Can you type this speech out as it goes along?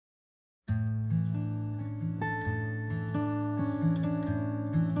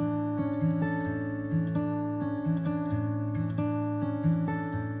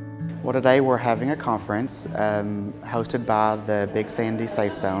Well, today we're having a conference hosted by the Big Sandy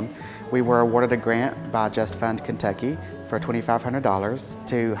Safe Zone. We were awarded a grant by Just Fund Kentucky for $2,500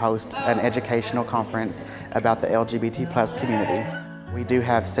 to host an educational conference about the LGBT plus community. We do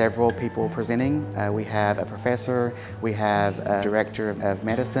have several people presenting. We have a professor, we have a director of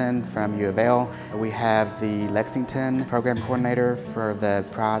medicine from U of L, we have the Lexington program coordinator for the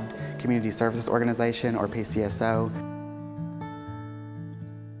Pride Community Services Organization, or PCSO.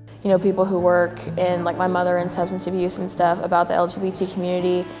 You know, people who work in, like my mother, in substance abuse and stuff, about the LGBT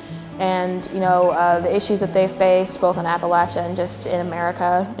community and, you know, the issues that they face both in Appalachia and just in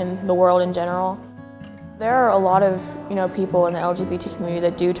America, in the world in general. There are a lot of, you know, people in the LGBT community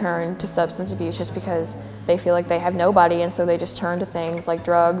that do turn to substance abuse just because they feel like they have nobody, and so they just turn to things like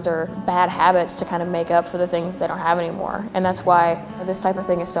drugs or bad habits to kind of make up for the things they don't have anymore. And that's why this type of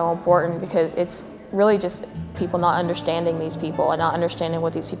thing is so important, because it's really just people not understanding these people and not understanding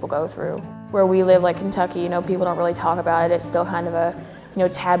what these people go through. Where we live, like Kentucky, you know, people don't really talk about it. It's still kind of a, you know,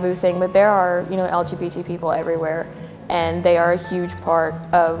 taboo thing, but there are, you know, LGBT people everywhere, and they are a huge part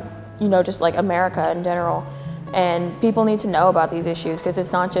of, you know, just like America in general. And people need to know about these issues, because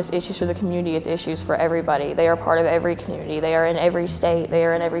it's not just issues for the community, it's issues for everybody. They are part of every community. They are in every state, they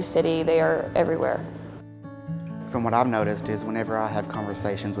are in every city, they are everywhere. From what I've noticed is whenever I have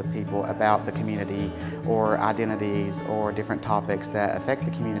conversations with people about the community or identities or different topics that affect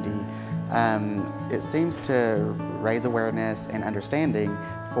the community, it seems to raise awareness and understanding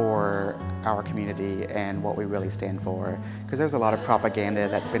for our community and what we really stand for. Because there's a lot of propaganda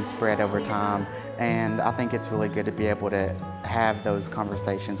that's been spread over time, and I think it's really good to be able to have those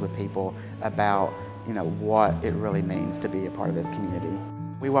conversations with people about, you know, what it really means to be a part of this community.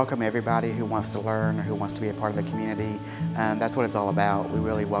 We welcome everybody who wants to learn or who wants to be a part of the community. That's what it's all about. We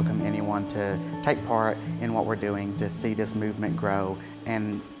really welcome anyone to take part in what we're doing to see this movement grow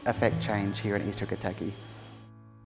and affect change here in Eastern Kentucky.